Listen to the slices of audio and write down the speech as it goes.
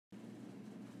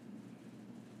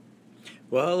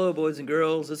Well, hello, boys and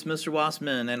girls. It's Mr.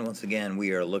 Wassman, and once again,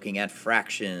 we are looking at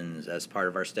fractions as part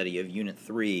of our study of Unit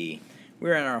 3.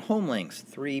 We're in our home links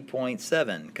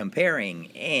 3.7,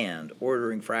 comparing and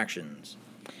ordering fractions.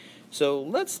 So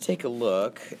let's take a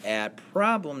look at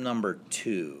problem number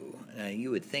 2.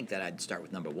 You would think that I'd start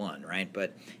with number 1, right?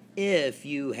 But if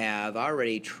you have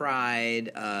already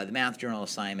tried the Math Journal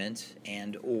assignment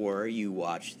and or you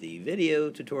watched the video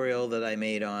tutorial that I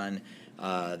made on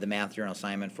the Math Journal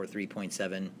assignment for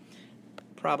 3.7,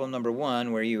 problem number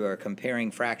 1, where you are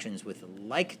comparing fractions with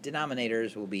like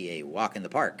denominators, will be a walk in the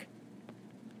park.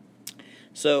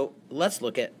 So let's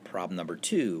look at problem number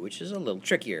 2, which is a little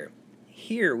trickier.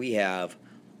 Here we have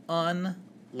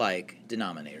unlike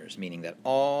denominators, meaning that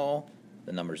all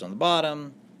the numbers on the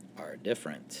bottom are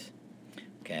different.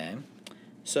 Okay,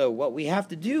 so what we have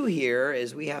to do here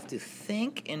is we have to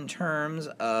think in terms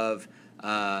of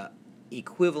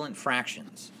equivalent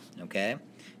fractions. Okay,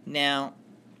 now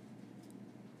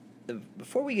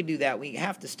before we could do that, we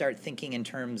have to start thinking in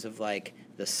terms of like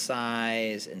the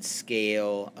size and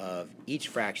scale of each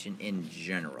fraction in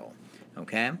general.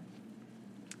 Okay,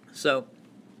 so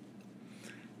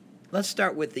let's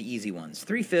start with the easy ones,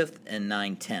 3/5 and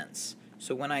 9/10.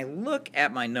 So when I look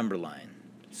at my number line,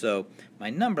 so my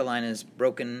number line is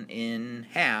broken in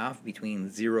half between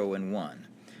 0 and 1.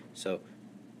 So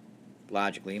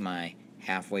logically, my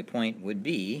halfway point would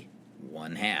be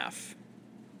 1/2.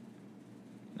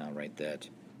 And I'll write that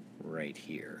right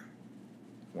here,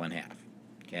 1/2.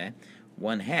 Okay,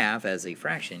 1/2 as a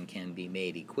fraction can be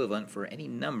made equivalent for any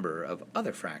number of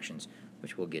other fractions,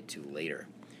 which we'll get to later.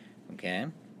 Okay,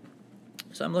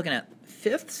 so I'm looking at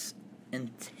fifths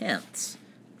and tenths.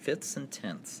 Fifths and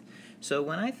tenths. So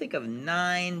when I think of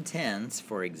 9/10,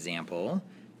 for example,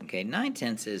 okay,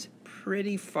 9/10 is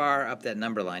pretty far up that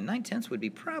number line. 9/10 would be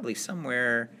probably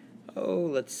somewhere,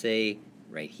 let's say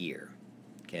right here.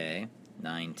 Okay,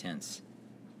 9/10.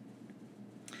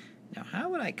 Now, how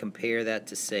would I compare that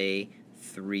to, say,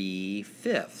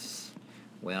 3/5?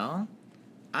 Well,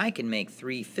 I can make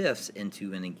 3/5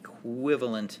 into an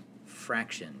equivalent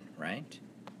fraction, right?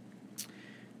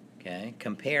 Okay,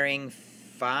 comparing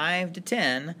 5 to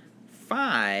 10,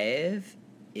 5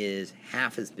 is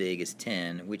half as big as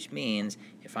 10, which means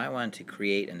if I want to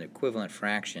create an equivalent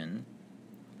fraction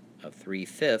of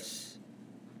 3/5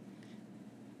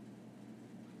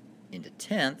 into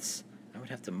tenths, I would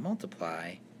have to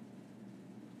multiply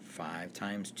 5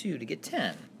 times 2 to get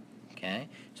 10. Okay,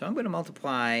 so I'm going to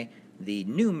multiply the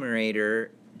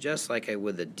numerator just like I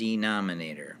would the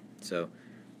denominator. So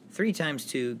 3 times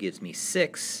 2 gives me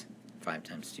 6, 5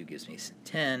 times 2 gives me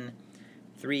 10.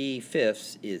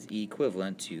 3/5 is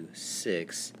equivalent to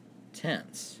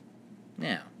 6/10.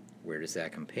 Now, where does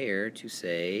that compare to,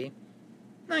 say,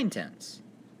 9/10?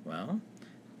 Well,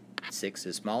 6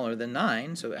 is smaller than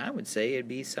 9, so I would say it'd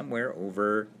be somewhere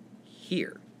over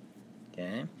here.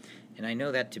 Okay, and I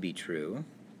know that to be true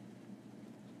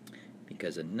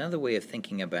because another way of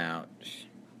thinking about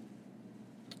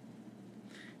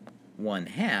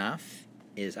 1/2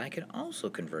 is I could also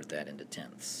convert that into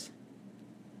tenths.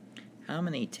 How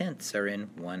many tenths are in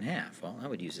 1/2? Well, I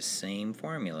would use the same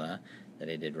formula that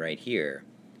I did right here.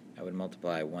 I would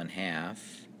multiply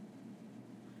 1/2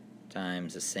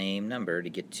 times the same number to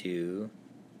get to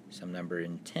some number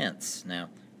in tenths. Now,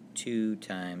 2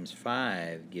 times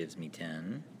 5 gives me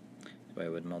 10. So I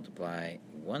would multiply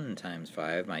 1 times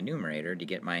 5, my numerator, to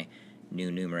get my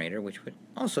new numerator, which would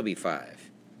also be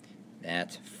 5.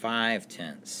 That's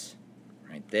 5/10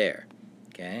 right there.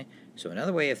 Okay? So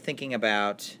another way of thinking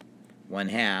about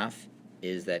 1/2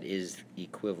 is that is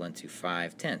equivalent to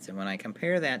 5/10. And when I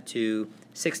compare that to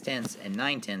 6/10 and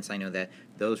 9/10, I know that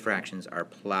those fractions are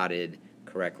plotted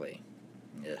correctly.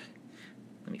 Ugh.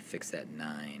 Let me fix that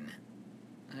 9.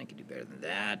 I can do better than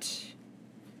that.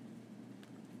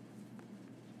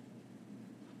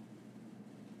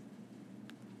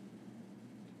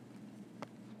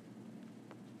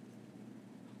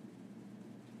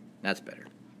 That's better.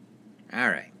 All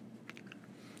right.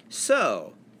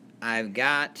 So I've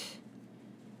got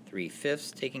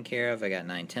 3/5 taken care of. I got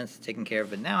 9/10 taken care of.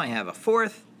 But now I have a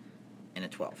 1/4 and a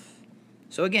 1/12.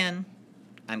 So again,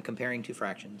 I'm comparing two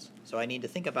fractions. So I need to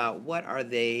think about what are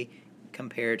they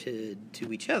compared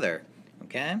to each other.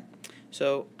 Okay?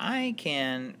 So I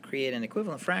can create an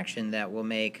equivalent fraction that will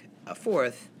make a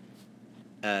 1/4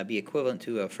 be equivalent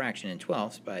to a fraction in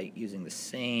 12ths by using the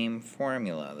same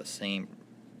formula, the same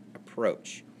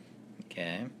approach.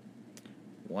 Okay?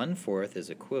 1/4 is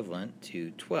equivalent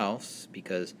to 12ths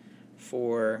because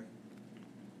 4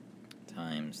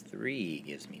 times 3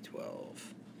 gives me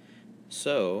 12.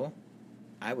 So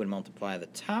I would multiply the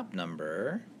top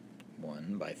number,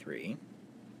 1, by 3,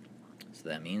 So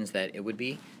that means that it would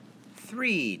be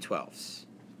 3/12.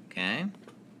 Okay?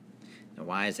 Now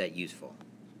why is that useful?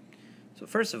 So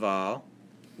first of all,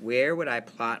 where would I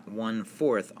plot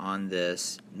 1/4 on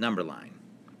this number line?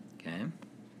 Okay?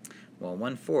 Well,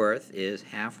 1/4 is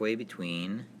halfway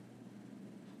between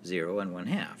 0 and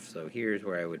 1/2. So here's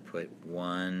where I would put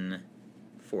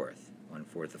 1/4.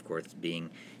 1/4, of course, being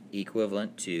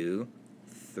equivalent to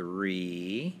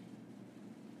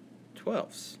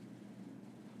 3/12.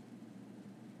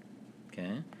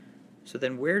 Okay? So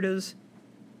then where does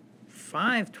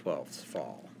 5/12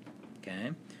 fall?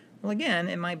 Okay? Well, again,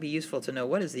 it might be useful to know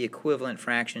what is the equivalent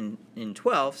fraction in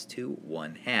twelfths to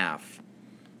 1/2.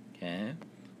 Okay?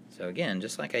 So again,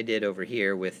 just like I did over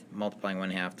here with multiplying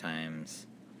 1/2 times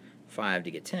 5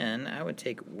 to get 10, I would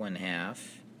take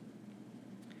 1/2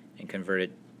 and convert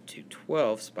it to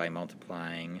twelfths by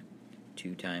multiplying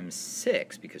 2 times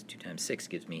 6, because 2 times 6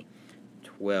 gives me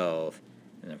 12.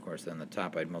 And of course on the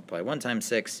top I'd multiply 1 times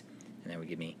 6, and that would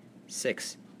give me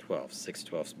 6/12.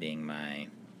 6/12 being my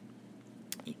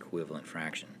equivalent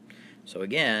fraction. So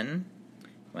again,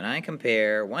 when I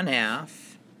compare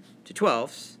 1/2 to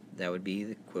twelfths, that would be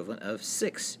the equivalent of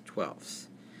 6/12.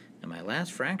 And my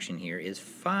last fraction here is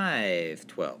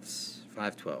 5/12.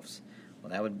 5/12.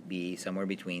 Well, that would be somewhere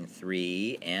between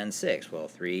 3 and 6. Well,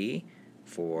 3,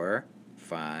 4,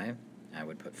 5. I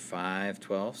would put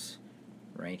 5/12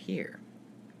 right here.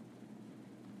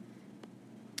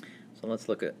 So let's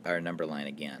look at our number line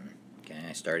again. Okay,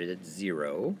 I started at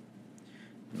 0.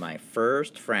 My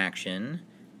first fraction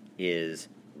is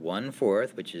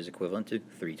 1/4, which is equivalent to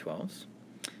 3/12.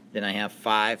 Then I have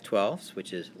 5/12,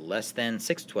 which is less than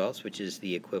 6/12, which is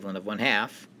the equivalent of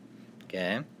 1/2.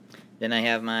 Okay. Then I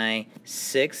have my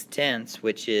 6/10,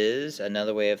 which is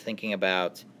another way of thinking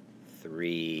about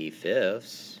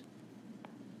 3/5.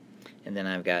 And then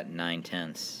I've got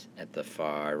 9/10 at the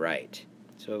far right.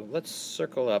 So let's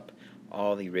circle up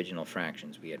all the original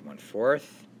fractions. We had 1/4,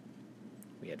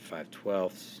 we had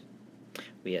 5/12,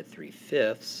 we had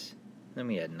 3/5, then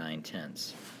we had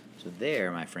 9/10. So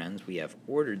there, my friends, we have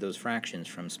ordered those fractions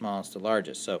from smallest to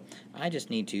largest. So I just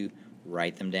need to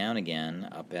write them down again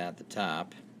up at the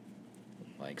top,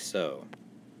 like so.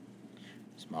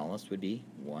 Smallest would be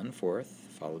 1/4,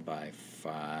 followed by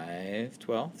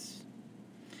 5/12,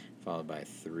 followed by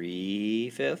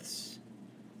 3/5,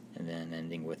 and then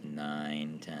ending with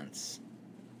 9/10.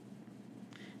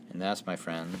 And that's, my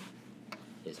friend,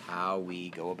 is how we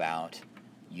go about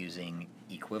using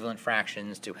equivalent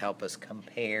fractions to help us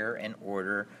compare and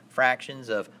order fractions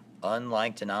of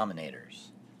unlike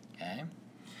denominators. Okay?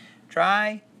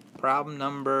 Try problem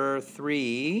number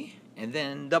 3, and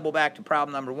then double back to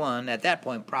problem number 1. At that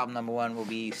point, problem number 1 will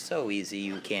be so easy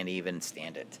you can't even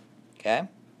stand it. Okay?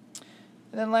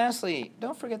 And then lastly,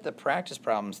 don't forget the practice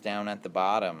problems down at the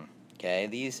bottom. Okay?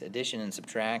 These addition and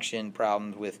subtraction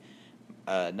problems with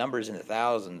numbers in the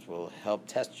thousands will help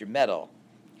test your mettle.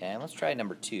 Okay, let's try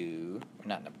number 2.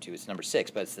 Not number 2, it's number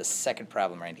 6, but it's the second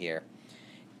problem right here.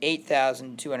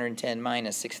 8,210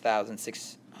 minus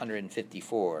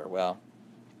 6,654. Well,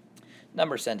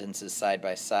 number sentences side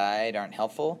by side aren't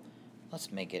helpful.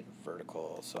 Let's make it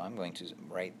vertical. So I'm going to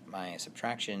write my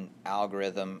subtraction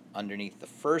algorithm underneath the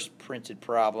first printed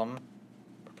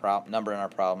number in our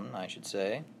problem, I should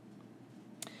say.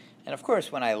 And of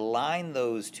course, when I line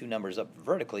those two numbers up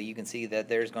vertically, you can see that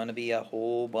there's going to be a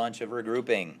whole bunch of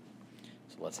regrouping.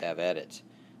 So let's have at it.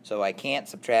 So I can't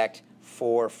subtract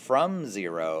 4 from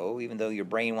 0, even though your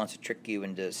brain wants to trick you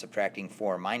into subtracting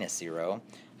 4 minus 0.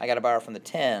 I got to borrow from the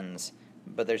tens,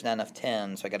 but there's not enough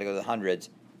tens, so I got to go to the hundreds.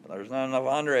 But there's not enough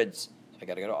hundreds, so I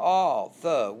got to go to all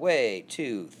the way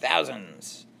to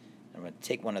thousands. I'm going to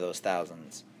take one of those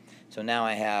thousands. So now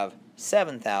I have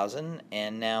 7,000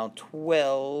 and now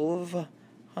 12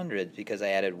 hundreds, because I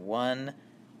added one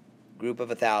group of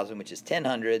 1,000, which is 10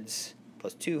 hundreds,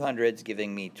 plus 2 hundreds,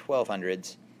 giving me 12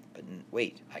 hundreds. But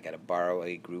wait, I got to borrow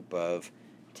a group of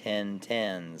 10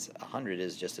 tens. 100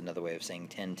 is just another way of saying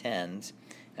 10 tens.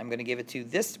 I'm going to give it to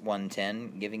this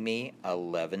 110, giving me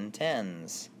 11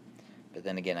 tens. But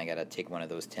then again, I got to take one of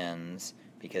those tens,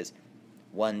 because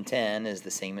 110 is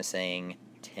the same as saying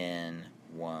 10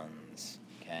 ones.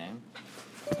 Okay?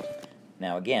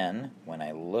 Now again, when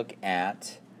I look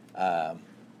at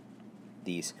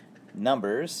these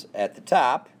numbers at the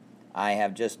top, I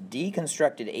have just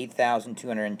deconstructed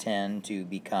 8,210 to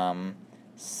become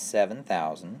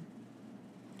 7,000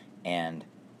 and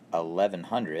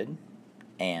 1,100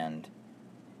 and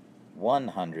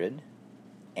 100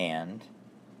 and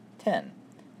 10.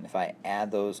 And if I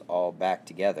add those all back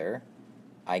together,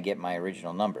 I get my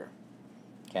original number.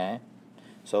 Okay?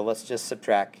 So let's just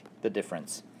subtract the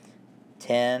difference.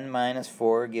 10 minus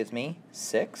 4 gives me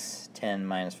 6. 10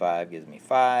 minus 5 gives me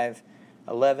 5.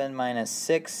 11 minus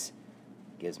 6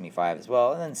 gives me 5 as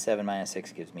well. And then 7 minus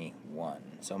 6 gives me 1.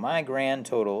 So my grand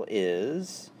total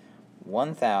is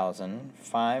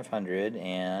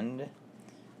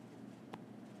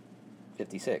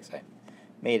 1,556. I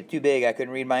made it too big. I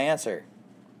couldn't read my answer.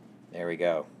 There we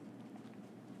go.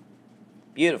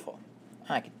 Beautiful.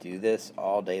 I could do this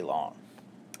all day long.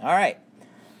 All right.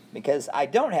 Because I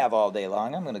don't have all day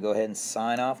long, I'm going to go ahead and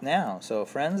sign off now. So,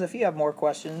 friends, if you have more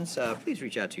questions, please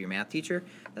reach out to your math teacher.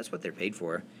 That's what they're paid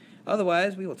for.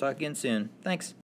 Otherwise, we will talk again soon. Thanks.